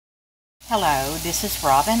Hello, this is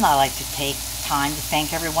Robin. I like to take time to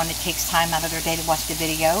thank everyone that takes time out of their day to watch the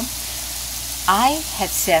video. I had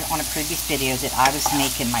said on a previous video that I was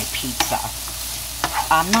making my pizza.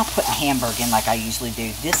 I'm not putting hamburger in like I usually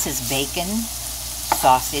do. This is bacon,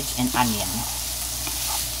 sausage, and onion.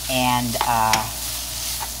 And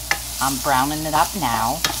I'm browning it up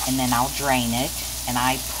now, and then I'll drain it. And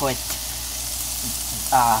I put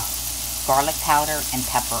garlic powder and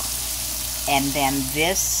pepper. And then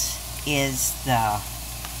this is the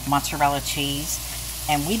mozzarella cheese,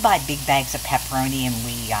 and we buy big bags of pepperoni and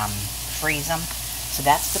we freeze them. So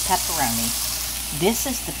that's the pepperoni. This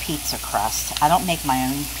is the pizza crust. I don't make my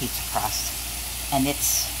own pizza crust, and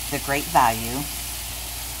it's the Great Value,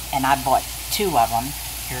 and I bought 2 of them.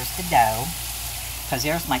 Here's the dough, because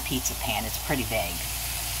there's my pizza pan. It's pretty big,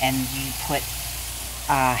 and you put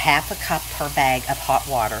half a cup per bag of hot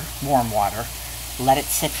water, warm water. Let it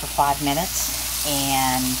sit for 5 minutes,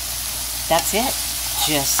 and that's it.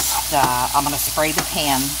 Just, I'm going to spray the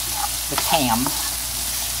pan with ham,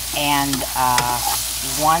 and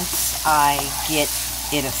once I get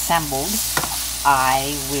it assembled,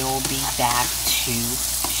 I will be back to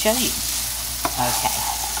show you. Okay,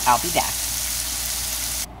 I'll be back.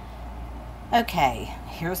 Okay,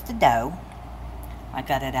 here's the dough. I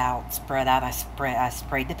got it out, spread out. I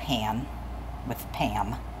sprayed the pan with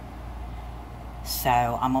Pam. So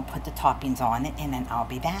I'm going to put the toppings on it, and then I'll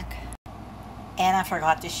be back. And I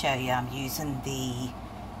forgot to show you, I'm using the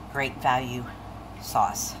Great Value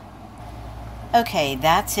sauce. Okay,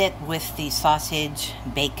 that's it with the sausage,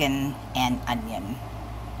 bacon, and onion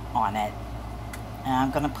on it. And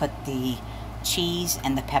I'm going to put the cheese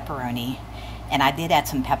and the pepperoni. And I did add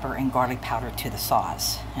some pepper and garlic powder to the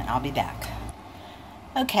sauce. And I'll be back.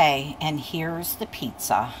 Okay, and here's the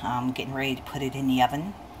pizza. I'm getting ready to put it in the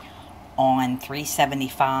oven on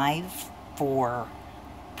 375 for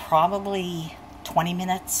probably 20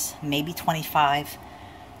 minutes, maybe 25.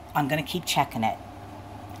 I'm going to keep checking it.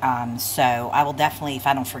 So I will definitely, if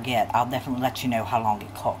I don't forget, I'll definitely let you know how long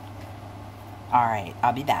it cooked. Alright,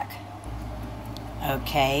 I'll be back.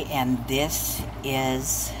 Okay, and this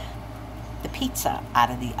is the pizza out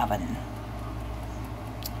of the oven.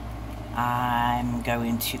 I'm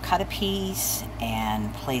going to cut a piece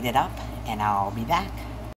and plate it up, and I'll be back.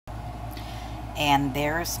 And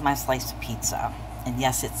there's my slice of pizza. And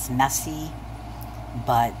yes, it's messy,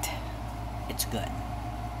 but it's good.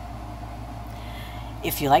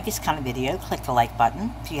 If you like this kind of video, click the like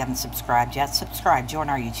button. If you haven't subscribed yet, subscribe. Join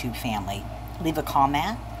our YouTube family. Leave a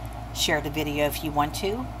comment. Share the video if you want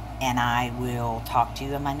to. And I will talk to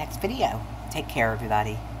you in my next video. Take care,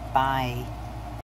 everybody. Bye.